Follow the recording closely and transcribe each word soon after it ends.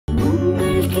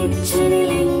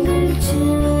கிச்சனில் எங்கள்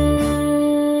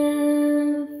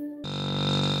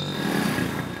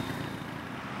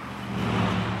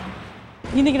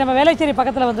இன்றைக்கி நம்ம வேலைச்சேரி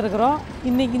பக்கத்தில் வந்திருக்கிறோம்.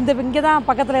 இன்றைக்கி இங்கே தான்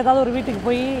பக்கத்தில் ஏதாவது ஒரு வீட்டுக்கு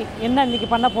போய் என்ன இன்றைக்கி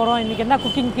பண்ண போகிறோம், இன்றைக்கி என்ன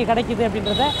குக்கிங்க்கு கிடைக்குது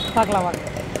அப்படின்றத பார்க்கலாம் வாங்க.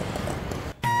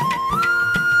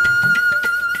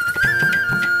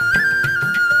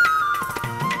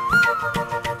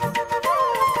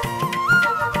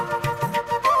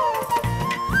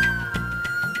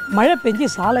 மழை பெஞ்சு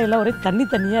சாலையெல்லாம் ஒரே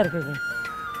தண்ணியாக இருக்குங்க.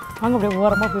 வாங்க அப்படியே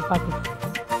ஓரமாக போய் பார்க்கலாம்.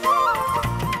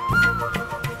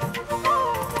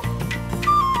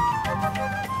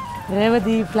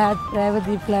 ரேவதி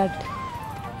ஃப்ளாட்.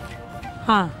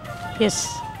 எஸ்,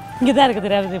 இங்கே தான்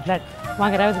இருக்குது ரேவதி ஃப்ளாட்.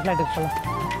 வாங்க ரேவதி ஃப்ளாட்டுக்கு போகலாம்.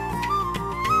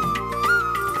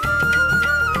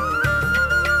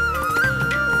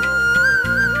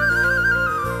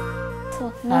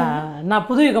 நான்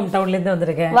புதுயுகம் டவுன்லேருந்து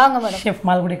வந்திருக்கேன். வாங்க மேடம். ஷெஃப்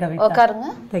மால்குடி கவிதா. உட்காருங்க.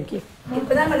 தேங்க்யூ.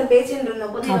 இப்போதான் மேடம் பேசிட்டு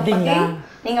இருந்தோம் புதுயுகம் பத்தி.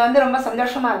 நீங்கள் வந்து ரொம்ப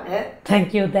சந்தோஷமாக இருக்கு.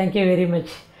 Thank you very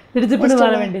much. திடுத்துப்பட்டு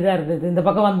வர வேண்டியதாக இருந்தது. இந்த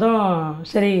பக்கம் வந்தோம்,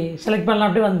 சரி செலக்ட் பண்ணலாம்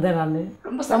அப்படி வந்தேன் நான்.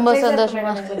 ரொம்ப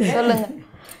சந்தோஷமா சொல்லுங்க.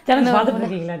 சேனல் பார்த்துட்டு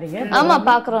இருக்கீங்களா நீங்கள்? ஆமாம்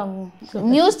பார்க்குறோம்.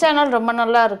 நியூஸ் சேனல் ரொம்ப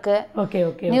நல்லா இருக்கு. ஓகே.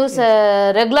 நியூஸ்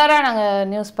ரெகுலராக நாங்கள்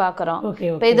நியூஸ் பார்க்குறோம்.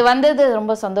 இப்போ இது வந்தது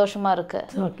ரொம்ப சந்தோஷமா இருக்கு.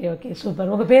 Okay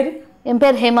super. உங்கள் பேர்? என்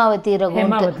பேர் ஹேமாவதி ரகு.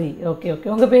 ஹேமாவதி. ஓகே.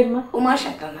 உங்கள் பேருமா?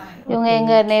 உமாசங்கர். இவங்க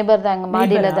எங்கள் நேபர் தான், எங்கள்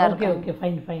மாடியில் தான் இருக்கு. Okay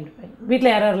fine.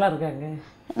 வீட்டில் யாரெல்லாம் இருக்காங்க?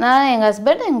 நான், எங்கள்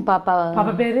ஹஸ்பண்ட், எங்கள் பாப்பா.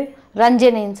 பாப்பா பேர்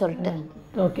ரஞ்சனின்னு சொல்லிட்டு.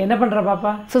 ஓகே. என்ன பண்ணுற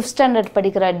பாப்பா? 5th ஸ்டாண்டர்ட்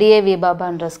படிக்கிற டிஏவி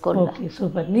பாபான்ற ஸ்கூலில். Okay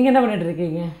super. நீங்கள் என்ன பண்ணிட்டு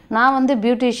இருக்கீங்க? நான் வந்து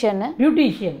பியூட்டிஷியன்.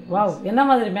 வாவ். என்ன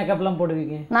மாதிரி மேக்கப்லாம்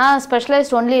போடுவீங்க? நான்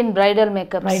specialised only in bridal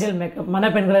makeup.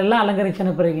 மணப்பெண்கள் எல்லாம் அலங்கரிச்சு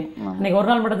அனுப்புறீங்க. இன்னைக்கு ஒரு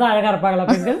நாள் மட்டும் தான் அழகாக இருப்பாங்களா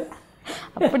பெண்கள்?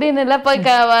 அப்படின்னு இல்லை, போய்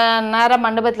நேரம்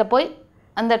மண்டபத்தில் போய்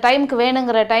அந்த டைமுக்கு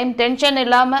வேணுங்கிற டைம் டென்ஷன்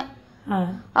இல்லாமல்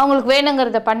அவங்களுக்கு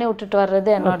வேணுங்கிறத பண்ணி விட்டுட்டு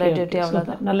வர்றது என்னோட டியூட்டி.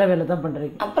 அவ்வளோதான். நல்ல வேலை தான்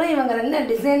பண்ணுறீங்க. அப்புறம் இவங்க ரெண்டு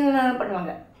டிசைன்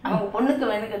பண்ணுவாங்க. அவங்க பொண்ணுக்கு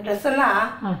வேணுங்க ட்ரெஸ் எல்லாம்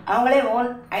அவங்களே ஓன்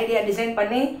ஐடியா டிசைன்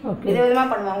பண்ணி விதவிதமாக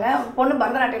பண்ணுவாங்க. பொண்ணு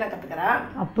பரதநாட்டியம் கற்றுக்கிறா,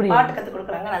 பாட்டு கற்றுக்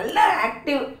கொடுக்குறாங்க. நல்லா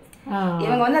ஆக்டிவ்.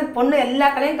 இவங்க வந்து அந்த பொண்ணு எல்லா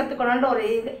கலையும் கற்றுக்கணுன்ற ஒரு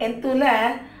எந்தூரில்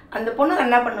அந்த பொண்ணு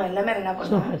நல்லா பண்ணுவோம். எல்லாமே நல்லா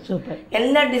பண்ணுவாங்க.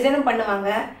 எல்லா டிசைனும்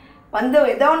பண்ணுவாங்க. வந்து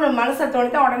ஏதோ ஒன்று மனசை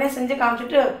தோணித்தான் உடனே செஞ்சு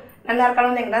காமிச்சிட்டு நல்லா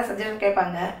இருக்காலும் எங்கேயா சஜஷன்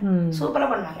கேட்பாங்க. சூப்பராக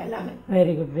பண்ணுவாங்க எல்லாமே.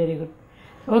 Very good.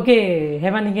 ஓகே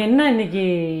ஹேமா, நீங்கள் இன்னைக்கு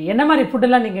என்ன மாதிரி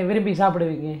ஃபுட்டெல்லாம் நீங்கள் விரும்பி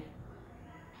சாப்பிடுவீங்க?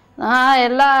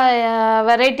 எல்லா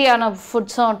வெரைட்டியான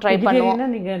ஃபுட்ஸும் ட்ரை பண்ணுவோம்.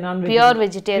 நீங்கள் நான் பியூர்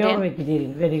வெஜிடேரியன்.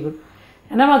 Very good.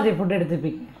 என்ன மாதிரி ஃபுட்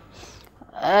எடுத்துப்பீங்க?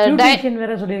 டயட்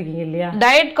வேற சொல்லியிருக்கீங்க இல்லையா?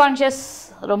 டயட் கான்ஷியஸ்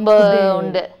ரொம்ப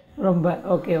உண்டு. ரொம்ப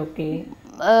ஓகே.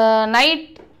 நைட்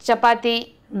சப்பாத்தி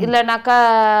இல்லைனாக்கா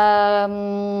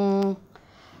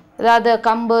ஏதாவது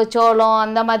கம்பு சோளம்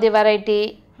அந்த மாதிரி variety.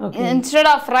 Instead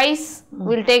of rice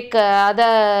will take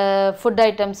other food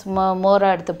items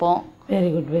மோராக எடுத்துப்போம். Very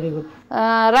good.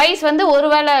 ரைஸ் வந்து ஒரு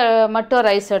வேளை மட்டும்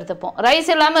ரைஸ் எடுத்துப்போம். ரைஸ்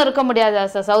இல்லாமல் இருக்க முடியாது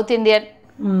sir south Indian.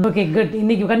 Okay good.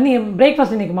 இன்னைக்கு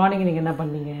பிரேக்ஃபாஸ்ட் இன்னைக்கு மார்னிங் நீங்கள் என்ன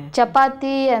பண்ணீங்க?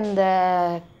 சப்பாத்தி அந்த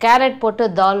கேரட் போட்டு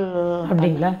தால்.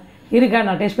 அப்படிங்களா? இருக்கா,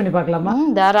 நான் டேஸ்ட் பண்ணி பார்க்கலாமா?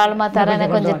 தாராளமாக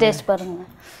தரேன், கொஞ்சம் டேஸ்ட் பாருங்கள்.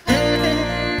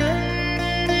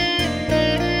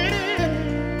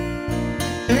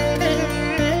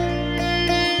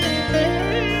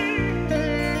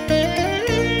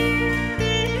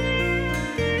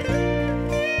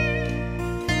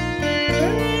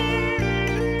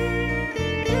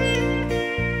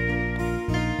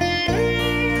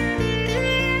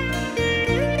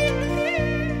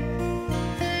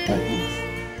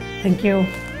 Thank you.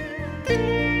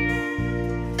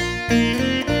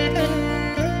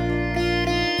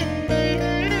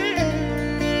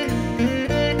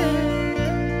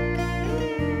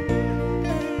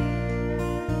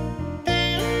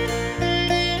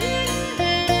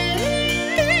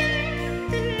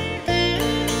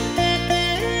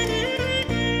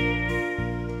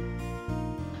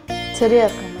 சரியா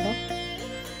இருக்கா மேடம்?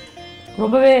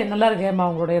 ரொம்பவே நல்லா இருக்கு ஏம்மா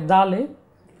உங்களுடைய தால்.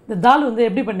 இந்த தால் வந்து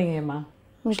எப்படி பண்ணீங்க ஏம்மா?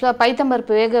 யூஸ்வலாக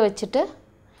பைத்தம்பருப்பு வேக வச்சுட்டு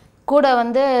கூட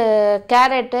வந்து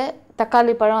கேரட்டு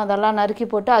தக்காளி பழம் அதெல்லாம் நறுக்கி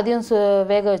போட்டு அதையும்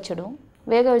வேக வச்சிடுவோம்.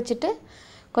 வேக வச்சுட்டு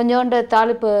கொஞ்சோண்டு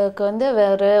தாளிப்புக்கு வந்து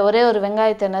ஒரே ஒரு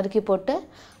வெங்காயத்தை நறுக்கி போட்டு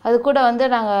அது கூட வந்து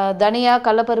நாங்கள் தனியா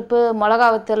கடலப்பருப்பு மிளகா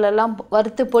வத்தல் எல்லாம்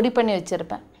வறுத்து பொடி பண்ணி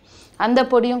வச்சுருப்பேன். அந்த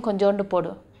பொடியும் கொஞ்சோண்டு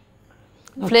போடுவோம்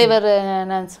ஃப்ளேவர்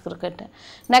என்ஹான்ஸ்க்கு.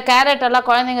 நான் கேரட் எல்லாம்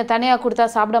குழந்தைங்க தனியாக கொடுத்தா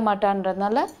சாப்பிட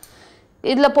மாட்டான்றதுனால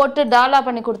இதில் போட்டு டாலா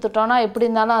பண்ணி கொடுத்துட்டோன்னா எப்படி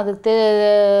இருந்தாலும் அதுக்கு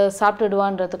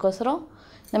சாப்பிட்டுடுவான்றதுக்கோசரம்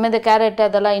இந்தமாதிரி இந்த கேரட்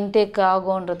அதெல்லாம் இன்டேக்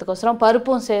ஆகுன்றதுக்கோசரம்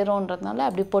பருப்பும் சேரும்ன்றதுனால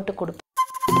அப்படி போட்டு கொடுப்பேன்.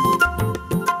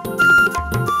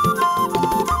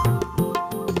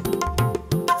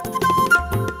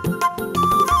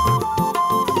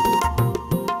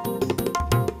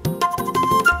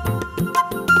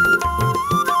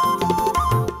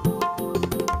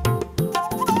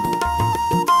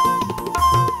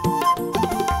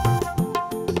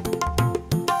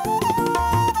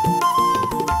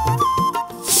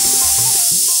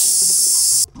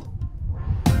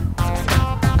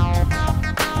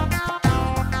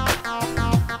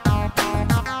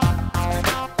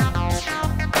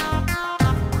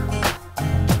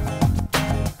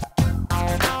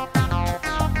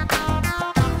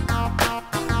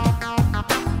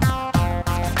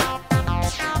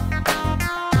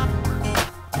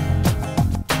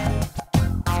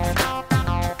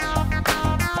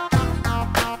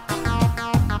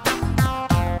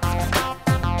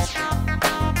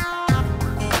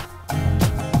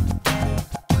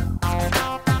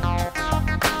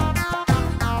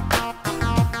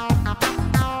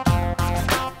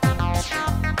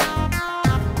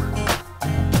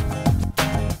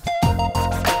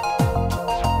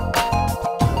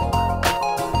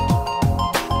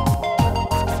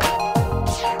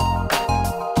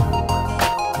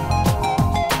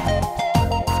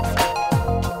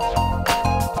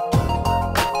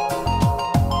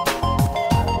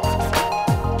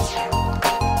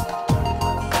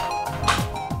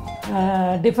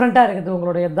 டிஃப்ரெண்ட்டாக இருக்குது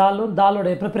உங்களுடைய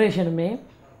தாலோடைய ப்ரிப்பரேஷனுமே.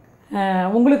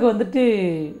 உங்களுக்கு வந்துட்டு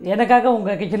எனக்காக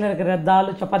உங்கள் கிச்சனில் இருக்கிற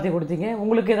தால் சப்பாத்தி கொடுத்தீங்க.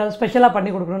 உங்களுக்கு ஏதாவது ஸ்பெஷலாக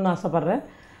பண்ணி கொடுக்கணுன்னு ஆசைப்பட்றேன்.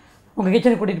 உங்கள்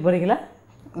கிச்சனுக்கு கூட்டிகிட்டு போகிறீங்களா?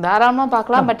 தாராளமாக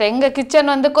பார்க்கலாம். பட் எங்கள்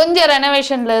கிச்சன் வந்து கொஞ்சம்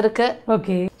ரெனோவேஷனில் இருக்குது.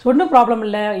 ஓகே, ஒன்றும் ப்ராப்ளம்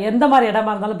இல்லை. எந்த மாதிரி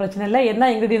இடமா இருந்தாலும் பிரச்சனை இல்லை, என்ன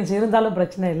இன்க்ரீடியன்ஸ் இருந்தாலும்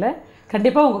பிரச்சனை இல்லை.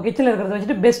 கண்டிப்பாக உங்கள் கிச்சனில் இருக்கிறத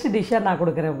வச்சுட்டு பெஸ்ட் டிஷ்ஷாக நான்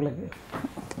கொடுக்குறேன் உங்களுக்கு.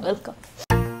 வெல்கம்.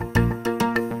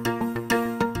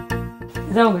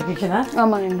 இதான் உங்கள் கிச்சனா?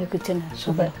 ஆமாம், எங்கள் கிச்சன்.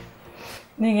 சூப்பர்.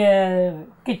 நீங்கள்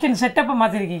கிச்சன் செட்டப்பை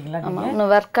மாற்றிருக்கீங்களா? ஆமாம்,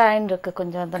 இன்னும் ஒர்க் ஆகின்னு இருக்குது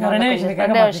கொஞ்சம். அதனால்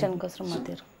ரெனோவேஷனுக்கோசரம்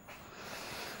மாற்றிருக்கோம்.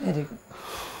 Very good.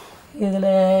 இதில்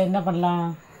என்ன பண்ணலாம்?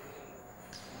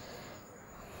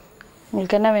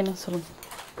 உங்களுக்கு என்ன வேணும் சொல்லுங்கள்.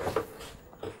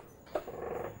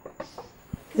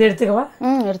 இது எடுத்துக்கவா?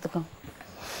 எடுத்துக்கோ.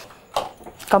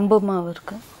 கம்பு மாவு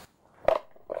இருக்கு.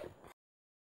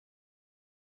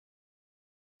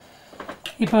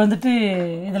 இப்போ வந்துட்டு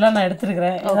இதெல்லாம் நான்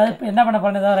எடுத்துருக்கிறேன். ஏதாவது என்ன பண்ண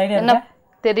போறேன், ஏதாவது ஐடியா என்ன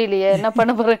தெரியலையே, என்ன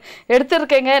பண்ண போகிறேன்.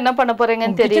 எடுத்துருக்கேங்க, என்ன பண்ண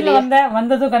போகிறீங்கன்னு தெரியல.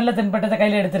 வந்ததும் கண்ணில் தென்பட்டதை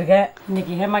கையில் எடுத்திருக்கேன்.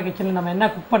 இன்றைக்கி ஹேமா கிச்சனில் நம்ம என்ன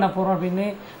குக் பண்ண போகிறோம் அப்படின்னு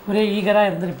ஒரே ஈகராக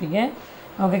இருந்திருப்பீங்க.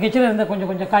 அவங்க கிச்சனில் இருந்த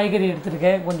கொஞ்சம் காய்கறி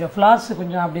எடுத்திருக்கேன். கொஞ்சம் ஃப்ளார்ஸ்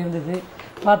கொஞ்சம் அப்படி இருந்தது.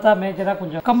 பார்த்தா மேஜராக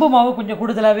கொஞ்சம் கம்பு மாவு கொஞ்சம்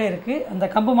கூடுதலாகவே இருக்குது. அந்த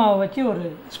கம்பு மாவை வச்சு ஒரு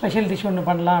ஸ்பெஷல் டிஷ் ஒன்று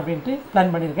பண்ணலாம் அப்படின்ட்டு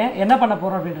பிளான் பண்ணியிருக்கேன். என்ன பண்ண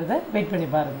போகிறோம் அப்படின்றத வெயிட் பண்ணி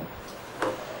பாருங்கள்.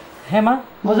 ஹேமா,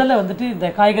 முதல்ல வந்துட்டு இந்த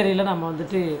காய்கறியில் நம்ம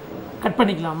வந்துட்டு கட்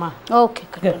பண்ணிக்கலாமா? Okay,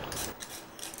 cut.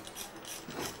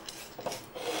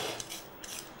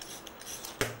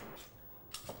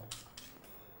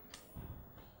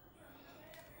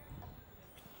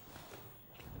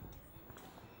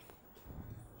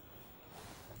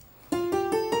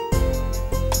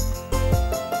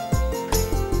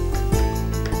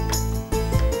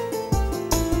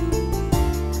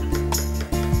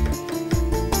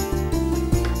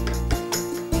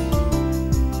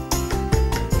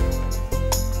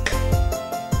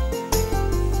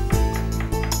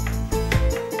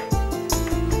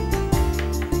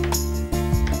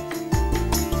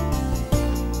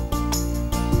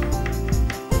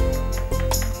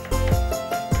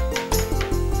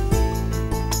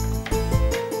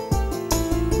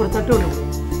 ஒரு தட்டு ஒன்று.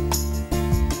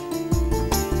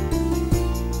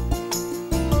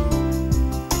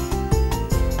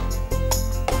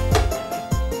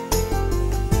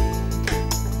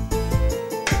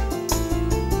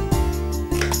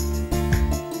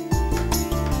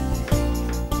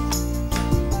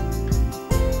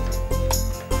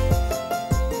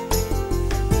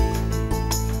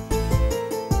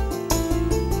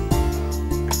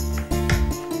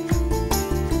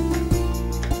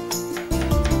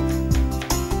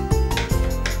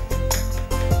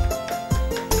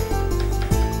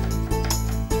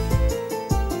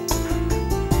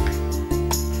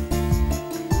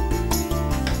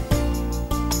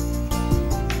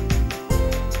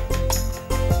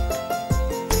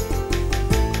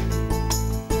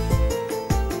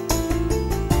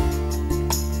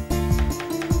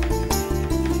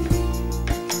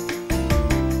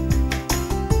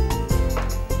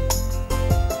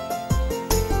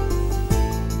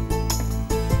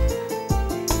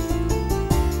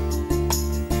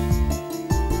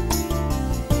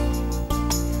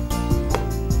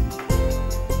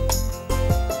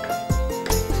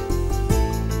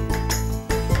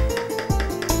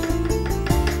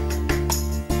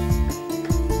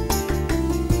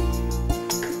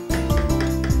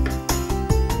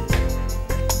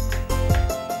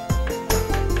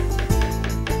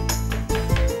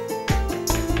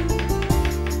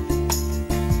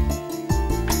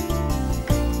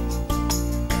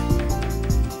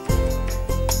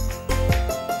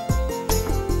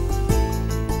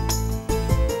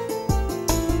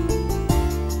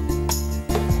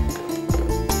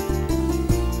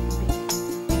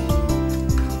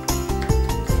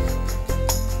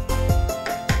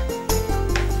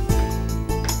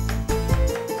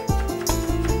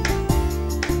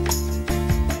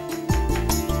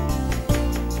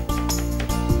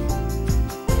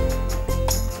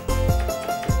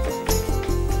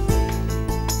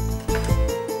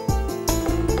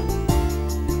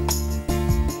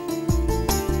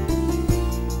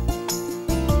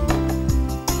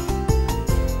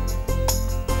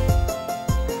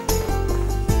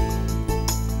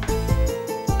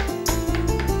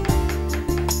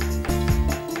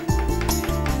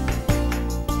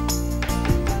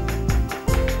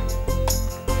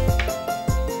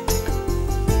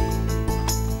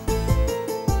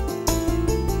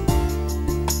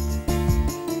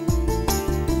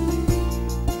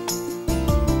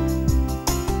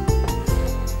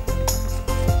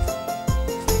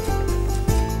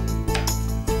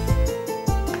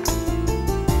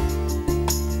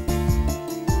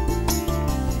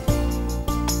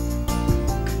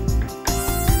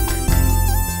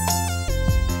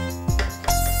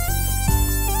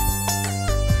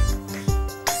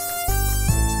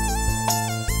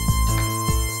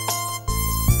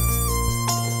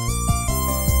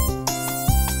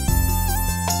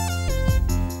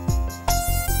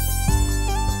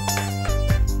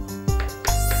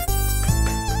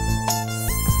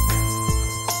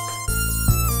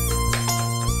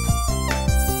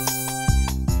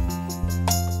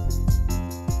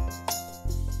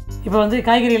 இப்போ வந்து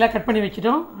காய்கறியெல்லாம் கட் பண்ணி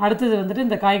வச்சுட்டோம். அடுத்தது வந்துட்டு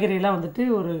இந்த காய்கறியெல்லாம் வந்துட்டு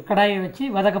ஒரு கடாயை வச்சு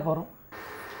வதக்க போகிறோம்.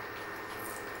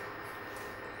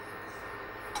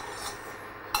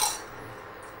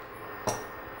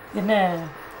 எண்ணெய்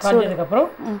காய்ஞ்சதுக்கப்புறம்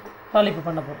தாளிப்பு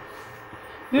பண்ண போகிறோம்.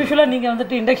 யூஸ்வலாக நீங்கள்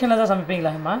வந்துட்டு இண்டக்ஷனில் தான்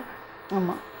சமைப்பீங்களா அம்மா?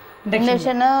 ஆமாம்,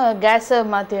 இண்டக்ஷனை கேஸை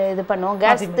மாற்றி இது பண்ணுவோம்.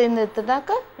 கேஸ்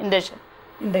தீர்ந்துட்டுனாக்கா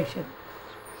இண்டக்ஷன்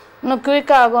இன்னும்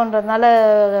குயிக்காக ஆகுன்றதுனால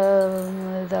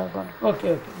இதாகும். Okay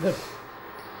okay good.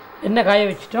 எண்ணெய் காய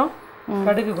வச்சுட்டோம்.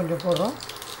 கடுகு கொஞ்சம் போடுறோம்.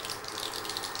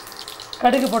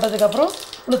 கடுகு போட்டதுக்கப்புறம்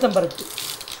உளுத்தம்பருப்பு,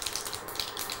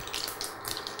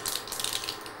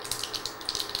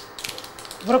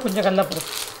 அப்புறம் கொஞ்சம்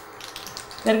கடலைப்பருப்பு,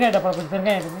 பெருங்காயம் டப்பா கொஞ்சம்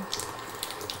பெருங்காயம் எடுங்க.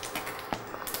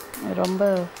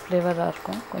 ரொம்ப ஃப்ளேவராக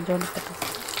இருக்கும். கொஞ்சோண்டு போட்டு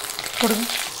கொடுங்க.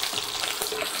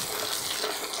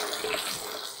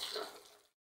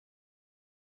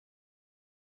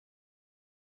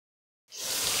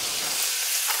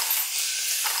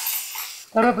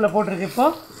 கருவேப்பிலை போட்டிருக்கு.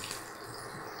 இப்போது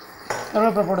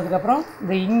கருவேப்பிலை போட்டதுக்கப்புறம்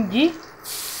இந்த இஞ்சி,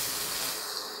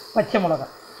 பச்சை மிளகா,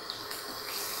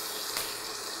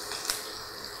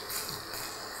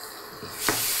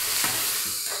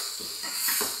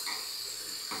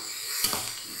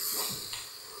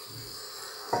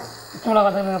 பச்சை மிளகா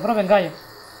வதங்கினதுக்கப்புறம் வெங்காயம்,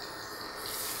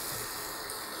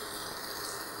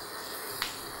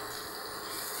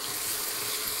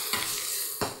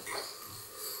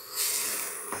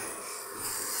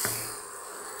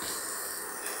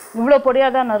 இவ்வளோ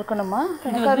பொடியாக தான் நறுக்கணுமா?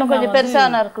 கொஞ்சம்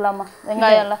பெருசாக நறுக்கலாமா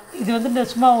வெங்காயம்லாம்? இது வந்து இந்த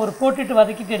சும்மா ஒரு போட்டுட்டு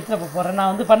வதக்கிட்டு எடுத்துகிட்டு போகிறேன்.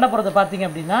 நான் வந்து பண்ண போகிறத பார்த்தீங்க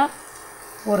அப்படின்னா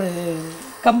ஒரு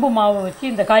கம்பு மாவு வச்சு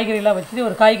இந்த காய்கறிலாம் வச்சுட்டு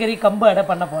ஒரு காய்கறி கம்பு அடை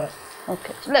பண்ண போகிறேன்.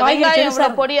 ஓகே.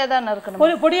 வெங்காயம் பொடியாக தான்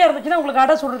நறுக்கணும். பொடியாக இருந்துச்சுன்னா உங்களுக்கு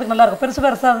அடை சுடுறதுக்கு நல்லாயிருக்கும்.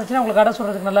 பெருசாக இருந்துச்சுன்னா உங்களுக்கு அடை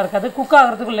சுடுறதுக்கு நல்லா இருக்காது. குக்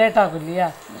ஆகிறதுக்கு லேட் ஆகும் இல்லையா?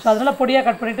 ஸோ அதனால் பொடியாக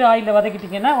கட் பண்ணிவிட்டு ஆயிலில்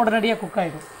வதக்கிட்டிங்கன்னா உடனடியாக குக்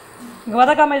ஆகிடும். நீங்கள்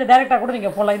வதக்காமல் இதை டேரெக்டாக கூட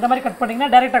நீங்கள் போடலாம். இந்த மாதிரி கட்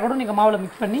பண்ணிங்கன்னா டேரெக்டாக கூட நீங்கள் மாவில்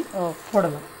மிக்ஸ் பண்ணி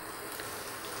போடலாம்.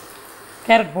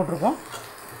 கேரட் போட்டிருக்கோம்.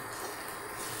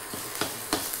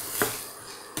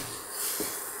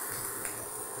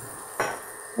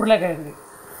 உருளைக்கிழங்கு,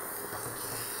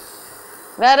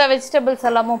 வேறு வெஜிடபிள்ஸ்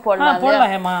எல்லாமும்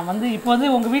போடலாம். ஏமா வந்து இப்போ வந்து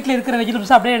உங்கள் வீட்டில் இருக்கிற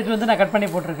வெஜிடபிள்ஸ் அப்படியே எடுத்து வந்து நான் கட் பண்ணி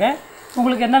போட்டிருக்கேன்.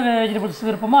 உங்களுக்கு என்ன வெஜிடபிள்ஸ்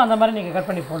விருப்பமோ அந்த மாதிரி நீங்கள் கட்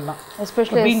பண்ணி போடலாம்.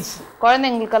 எஸ்பெஷலி பீன்ஸ்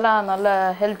குழந்தைங்களுக்கெல்லாம் நல்ல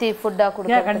ஹெல்த்தி ஃபுட்டாக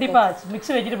கொடுங்க. கண்டிப்பாக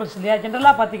மிக்ஸ் வெஜிடபிள்ஸ் இல்லையா?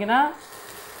 ஜென்ரலாக பார்த்தீங்கன்னா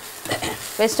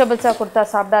வெஜிடபிள்ஸாக கொடுத்தா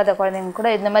சாப்பிடாத குழந்தைங்க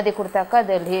கூட இந்த மாதிரி கொடுத்தாக்கா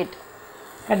அது ஹீட்.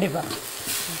 கண்டிப்பாக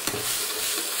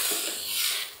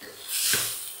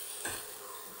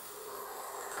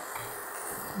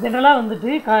ஜென்ரலாக வந்துட்டு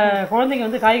குழந்தைங்க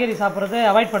வந்து காய்கறி சாப்பிட்றத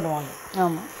அவாய்ட் பண்ணுவாங்க.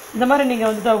 ஆமாம். இந்த மாதிரி நீங்கள்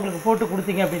வந்துட்டு அவங்களுக்கு போட்டு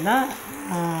கொடுத்தீங்க அப்படின்னா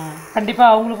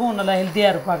கண்டிப்பாக அவங்களுக்கும் நல்லா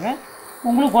ஹெல்த்தியாக இருப்பாங்க.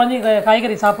 உங்களுக்கும் குழந்தைங்க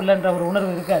காய்கறி சாப்பிட்லன்ற ஒரு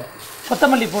உணர்வு இருக்காது.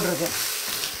 கொத்தமல்லி போட்டிருக்கேன்.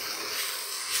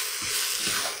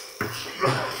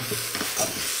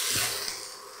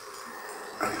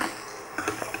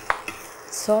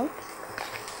 சால்ட்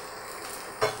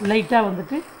லைட்டாக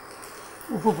வந்துட்டு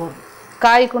உப்பு போடுறோம்.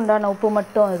 காய்க்கு உண்டான உப்பு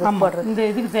மட்டும் இது போடுறது. இந்த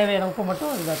இதுக்கு தேவையான உப்பு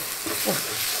மட்டும் இதாக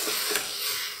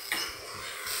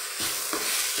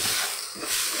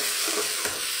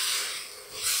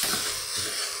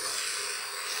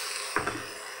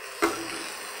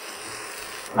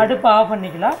அடுப்பை ஆஃப்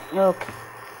பண்ணிக்கலாம். ஓகே.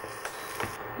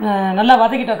 நல்லா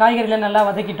வதக்கிட்டோம். காய்கறியில் நல்லா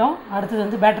வதக்கிட்டோம். அடுத்தது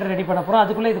வந்து பேட்டரி ரெடி பண்ண போகிறோம்.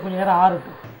 அதுக்குள்ளே இது கொஞ்சம் நேரம்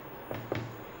ஆறட்டும்.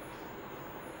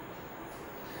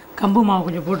 கம்பு மாவு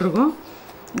கொஞ்சம் போட்டிருக்கோம்.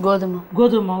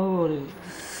 கோதுமை மாவு ஒரு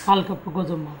 1/4 கப்பு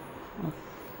கோதுமை மாவு.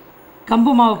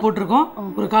 கம்பு மாவு போட்டிருக்கோம்.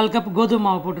 ஒரு 1/4 கப் கோதுமை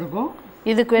மாவு போட்டிருக்கோம்.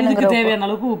 இதுக்கு தேவையான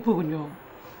அளவுக்கு உப்பு கொஞ்சம்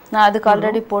நான் அதுக்கு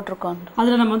ஆல்ரெடி போட்டிருக்கோம்.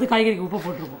 அதில் நம்ம வந்து காய்கறிக்கு உப்பு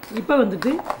போட்டிருக்கோம். இப்போ வந்துட்டு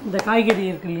இந்த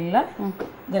காய்கறி இருக்கு இல்லைங்களா?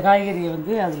 இந்த காய்கறியை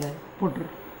வந்து அதில்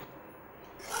போட்டுருக்கோம்.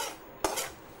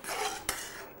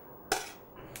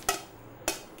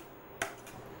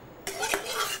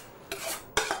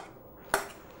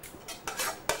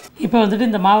 இப்போ வந்துட்டு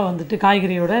இந்த மாவை வந்துட்டு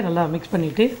காய்கறியோட நல்லா மிக்ஸ்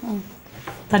பண்ணிவிட்டு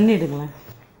தண்ணி எடுங்களேன்.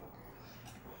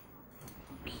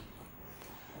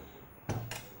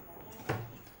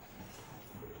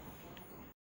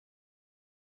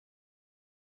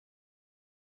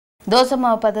 தோசை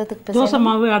மாவு பதத்துக்கு, தோசை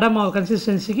மாவு அடை மாவு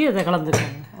கன்சிஸ்டன்சிக்கு அதை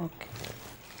கலந்துருக்காங்க. ஓகே.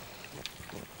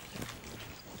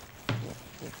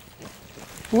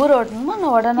 ஊற ஓட்டணுமா?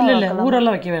 நான் உடனே இல்லை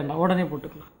ஊரெல்லாம் வைக்க வேண்டாம், உடனே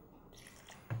போட்டுக்கலாம்.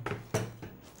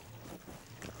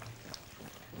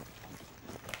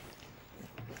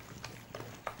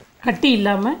 கட்டி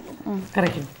இல்லாமல்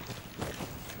கரைக்கணும்.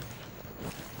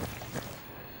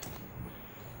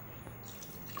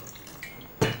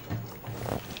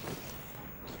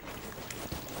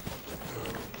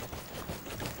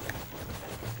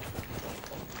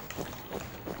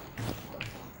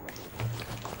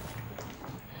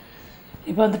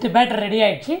 இப்போ வந்துட்டு பேட்டர் ரெடி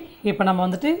ஆகிடுச்சு. இப்போ நம்ம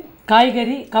வந்துட்டு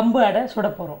காய்கறி கம்பு அடை சுட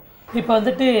போகிறோம். இப்போ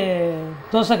வந்துட்டு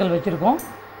தோசைக்கல் வச்சுருக்கோம்.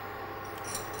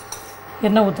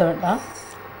 எண்ணெய் ஊற்ற வேண்டாம்.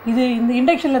 இது இந்த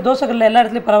இண்டக்ஷனில் தோசைக்கல்லில் எல்லா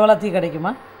இடத்துலையும் பரவாயில்ல தீ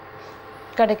கிடைக்குமா?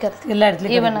 கிடைக்கிறது எல்லா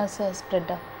இடத்துலையும் ஈவனாக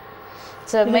ஸ்ப்ரெட் ஆகும்.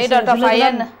 So made out of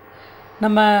iron.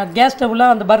 நம்ம கேஸ்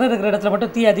ஸ்டவ்லாம் அந்த பர்னர் இருக்கிற இடத்துல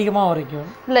மட்டும் தீ அதிகமாக வரைக்கும்.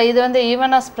 இல்லை, இது வந்து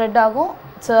ஈவனாக ஸ்ப்ரெட் ஆகும்.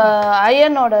 ஸோ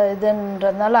அயனோட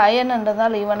இதுன்றதுனால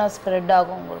ஈவனாக ஸ்ப்ரெட்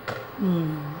ஆகும் உங்களுக்கு.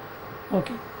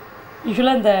 ஓகே.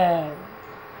 யூஸ்வலாக இந்த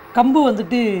கம்பு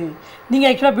வந்துட்டு நீங்கள்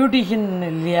ஆக்சுவலாக பியூட்டிஷியன்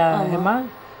இல்லையா ஏமா?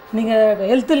 நீங்கள்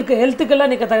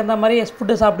ஹெல்த்துக்கெல்லாம் நீங்கள் தகுந்த மாதிரி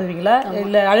ஃபுட்டு சாப்பிடுவீங்களா,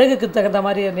 இல்லை அழகுக்கு தகுந்த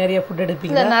மாதிரி நிறைய ஃபுட்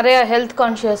எடுப்பீங்க? இல்லை, நிறைய ஹெல்த்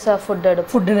கான்ஷியஸாக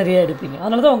ஃபுட்டு நிறைய எடுப்பீங்க.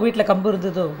 அதனால தான் உங்கள் வீட்டில் கம்பு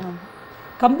இருந்ததோ?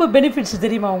 கம்பு பெனிஃபிட்ஸ்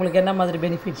தெரியுமா உங்களுக்கு? என்ன மாதிரி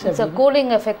பெனிஃபிட்ஸ்?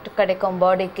 கூலிங் எஃபெக்ட் கிடைக்கும்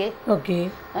பாடிக்கு. ஓகே.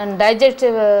 அண்ட்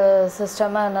டைஜஸ்டிவ்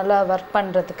சிஸ்டமை நல்லா ஒர்க்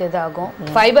பண்ணுறதுக்கு இதாகும்.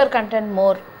 ஃபைபர் கண்டென்ட்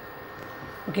மோர்.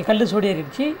 ஓகே. கல் சூடி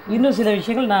ஏறிடுச்சு. இன்னும் சில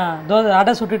விஷயங்கள் நான்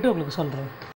அடை சுட்டுட்டு உங்களுக்கு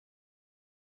சொல்கிறேன்.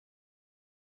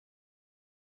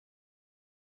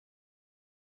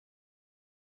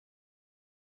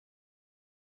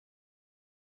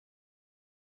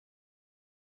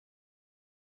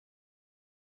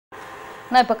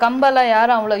 ஆனால் இப்போ கம்பெல்லாம்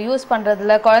யாரும் அவ்வளோ யூஸ்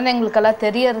பண்ணுறதில்ல, குழந்தைங்களுக்கெல்லாம்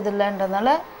தெரியறதில்லன்றதுனால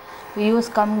யூஸ்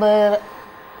கம்பு,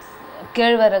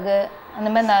 கேழ்வரகு அந்த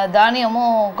மாதிரி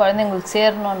தானியமும் குழந்தைங்களுக்கு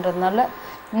சேரணுன்றதுனால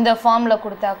இந்த ஃபார்மில்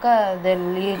கொடுத்தாக்கா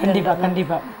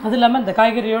கண்டிப்பாக. அது இல்லாமல் இந்த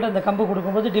காய்கறியோட இந்த கம்பு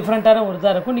கொடுக்கும்போது டிஃப்ரெண்ட்டான ஒரு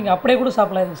இதாக இருக்கும். நீங்கள் அப்படியே கூட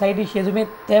சாப்பிடலாம். இதுக்கு சைட் டிஷ் எதுவுமே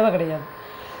தேவை கிடையாது.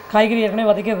 காய்கறி ஏற்கனவே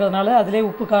வதக்கிறதுனால அதிலே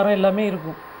உப்பு காரம் எல்லாமே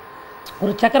இருக்கும்.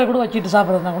 ஒரு சக்கரை கூட வச்சுட்டு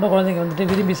சாப்பிட்றதுனா கூட குழந்தைங்க வந்துட்டு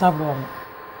விரும்பி சாப்பிடுவாங்க.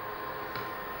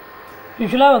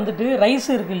 யூஸ்வலாக வந்துட்டு ரைஸ்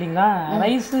இருக்குது இல்லைங்களா,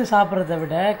 ரைஸு சாப்பிட்றத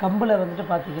விட கம்பில் வந்துட்டு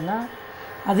பார்த்திங்கன்னா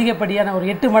அதிகப்படியான ஒரு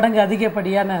 8 மடங்கு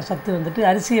அதிகப்படியான சத்து வந்துட்டு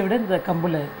அரிசியை விட இந்த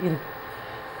கம்பில் இருக்குது.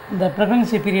 இந்த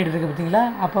ப்ரெக்னன்சி பீரியட் இருக்குது பார்த்திங்களா,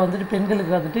 அப்போ வந்துட்டு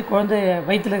பெண்களுக்கு வந்துட்டு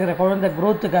வயிற்றில் இருக்கிற குழந்தை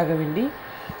க்ரோத்துக்காக வேண்டி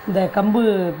இந்த கம்பு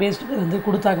பேஸ்டு வந்து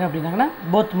கொடுத்தாங்க அப்படின்னாங்கன்னா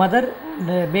போத் மதர்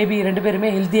அண்ட் பேபி 2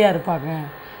 பேருமே ஹெல்த்தியாக இருப்பாங்க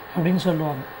அப்படின்னு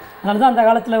சொல்லுவாங்க. அதனால தான் அந்த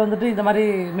காலத்தில் வந்துட்டு இந்த மாதிரி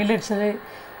மில்லட்ஸு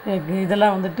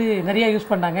இதெல்லாம் வந்துட்டு நிறையா யூஸ்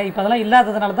பண்ணாங்க. இப்போ அதெல்லாம்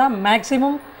இல்லாததுனால தான்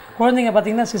மேக்ஸிமம் குழந்தைங்க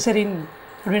பார்த்திங்கன்னா சிசரின்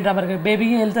அப்படின்ற மாதிரி இருக்குது.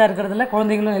 பேபியும் ஹெல்த்தாக இருக்கிறது இல்லை,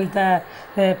 குழந்தைங்களும் ஹெல்த்தாக,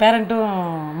 பேரண்ட்டும்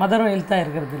மதரும் ஹெல்த்தாக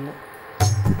இருக்கிறது இல்லை.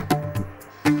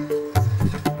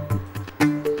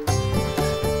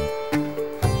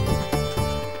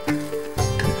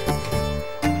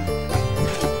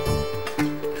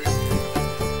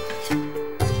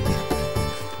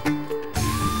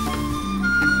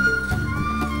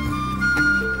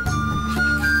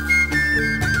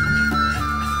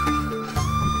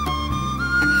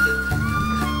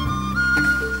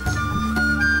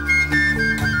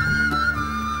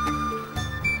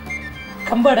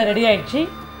 கம்பு அடை ரெடி ஆகிடுச்சு.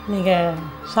 நீங்கள்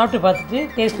சாப்பிட்டு பார்த்துட்டு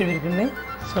டேஸ்ட் எப்படி இருக்குன்னு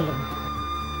சொல்லுங்கள்.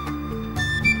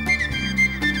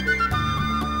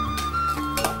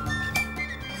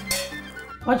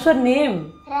 What's your name?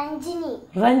 Ranjini.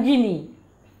 Ranjini.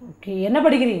 Okay. என்ன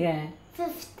படிக்கிறீங்க?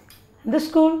 5th. இந்த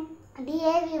ஸ்கூல்?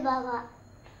 டிஏவி பாபா.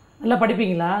 நல்லா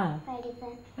படிப்பீங்களா?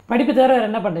 படிப்பேன். படிப்பு தவிர வேறு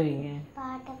என்ன பண்ணுவீங்க?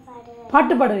 பாட்டு பாடுவேன்.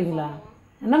 பாட்டு பாடுவீங்களா?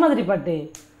 என்ன மாதிரி பாட்டு?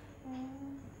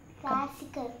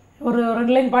 கிளாசிக்கல். ஒரு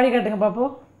 2 லைன் பாடி காட்டுங்க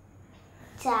பாப்போம்.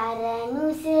 चरणु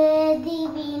सिद्धि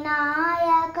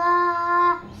विनायका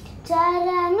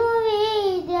चरणु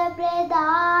विद्या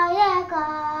प्रदायका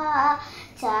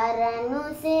चरणु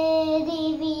सिद्धि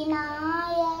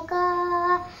विनायका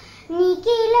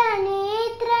निखिल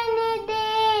नेत्रने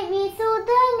देवी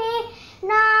सुधने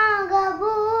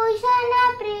नागभूषण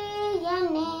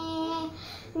प्रियने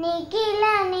निखिल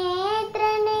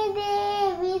नेत्रने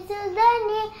देवी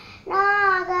सुधने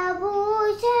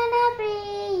नागभूषण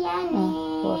प्रियने.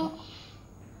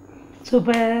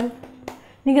 சூப்பர்.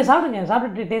 நீங்கள் சாப்பிடுங்க,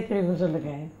 சாப்பிட்டு டேஸ்ட் இருக்குன்னு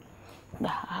சொல்லுங்கள்.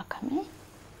 ஆக்காமே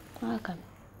ஆக்காமே.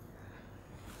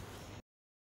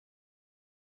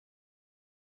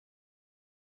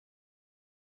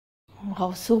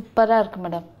 சூப்பராக இருக்குது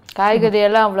மேடம்.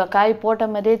 காய்கறியெல்லாம் அவ்வளோ காய் போட்ட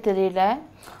மாதிரியே தெரியல,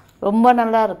 ரொம்ப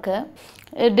நல்லா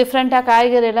இருக்குது. டிஃப்ரெண்ட்டாக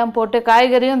காய்கறியெல்லாம் போட்டு,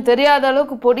 காய்கறியும் தெரியாத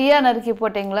அளவுக்கு பொடியாக நறுக்கி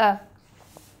போட்டிங்களா,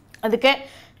 அதுக்கே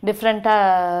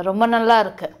டிஃப்ரெண்ட்டாக ரொம்ப நல்லா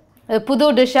இருக்குது. புது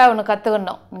டிஷ்ஷாக ஒன்று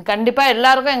கற்றுக்கணும். கண்டிப்பாக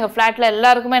எல்லாருக்கும், எங்கள் ஃப்ளாட்டில்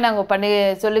எல்லாருக்குமே நாங்கள் பண்ணி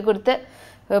சொல்லி கொடுத்து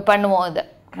பண்ணுவோம் இதை.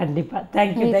 கண்டிப்பாக.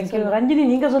 Thank you thank you. ரஞ்சினி,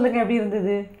 நீங்கள் சொல்லுங்கள் எப்படி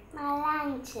இருந்தது? நல்லா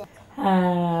இருந்துச்சு.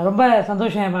 ரொம்ப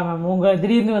சந்தோஷம் மேம். உங்கள்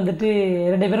திடீர்னு வந்துட்டு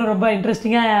 2 பேரும் ரொம்ப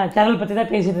இன்ட்ரெஸ்டிங்காக சேனல் பற்றி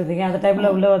தான் பேசிகிட்டு இருந்தீங்க. அந்த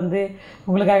டைமில் உள்ளே வந்து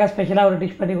உங்களுக்காக ஸ்பெஷலாக ஒரு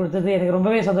டிஷ் பண்ணி கொடுத்தது எனக்கு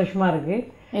ரொம்பவே சந்தோஷமாக இருக்குது.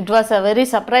 It was a very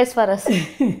surprise for us.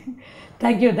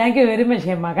 Thank you thank you very much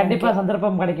Hema. கண்டிப்பாக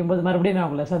சந்தர்ப்பம் கிடைக்கும் போது மறுபடியும் நான்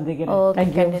உங்களை சந்திக்கிறேன்.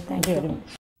 Thank you thank you very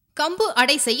much. கம்பு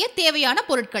அடை செய்ய தேவையான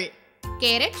பொருட்கள்: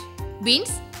 கேரட்,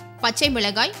 பீன்ஸ், பச்சை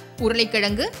மிளகாய்,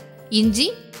 உருளைக்கிழங்கு, இஞ்சி,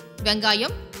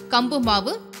 வெங்காயம், கம்பு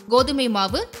மாவு, கோதுமை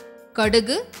மாவு,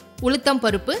 கடுகு, உளுத்தம்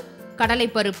பருப்பு,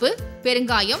 கடலைப்பருப்பு,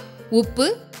 பெருங்காயம்,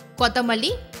 உப்பு,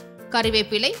 கொத்தமல்லி,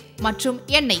 கறிவேப்பிலை மற்றும்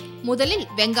எண்ணெய். முதலில்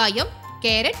வெங்காயம்,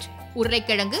 கேரட்,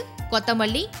 உருளைக்கிழங்கு,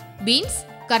 கொத்தமல்லி, பீன்ஸ்,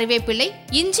 கறிவேப்பிலை,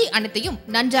 இஞ்சி அனைத்தையும்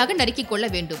நன்றாக நறுக்கிக் கொள்ள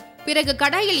வேண்டும். பிறகு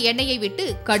கடாயில் எண்ணெயை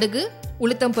விட்டு கடுகு,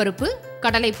 உளுத்தம் பருப்பு,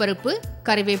 கடலைப்பருப்பு,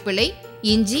 கறிவேப்பிலை,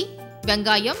 இஞ்சி,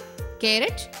 வெங்காயம்,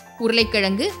 கேரட்,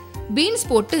 உருளைக்கிழங்கு, பீன்ஸ்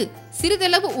போட்டு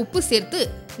சிறிதளவு உப்பு சேர்த்து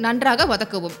நன்றாக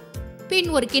வதக்கவும். பின்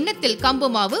ஒரு கிண்ணத்தில் கம்பு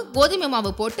மாவு, கோதுமை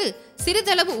மாவு போட்டு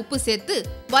சிறிதளவு உப்பு சேர்த்து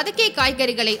வதக்கிய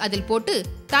காய்கறிகளை அதில் போட்டு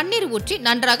தண்ணீர் ஊற்றி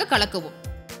நன்றாக கலக்கவும்.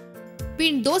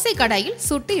 பின் தோசை கடாயில்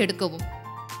சுட்டு எடுக்கவும்.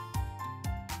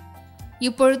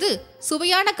 இப்பொழுது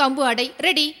சுவையான கம்பு அடை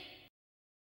ரெடி.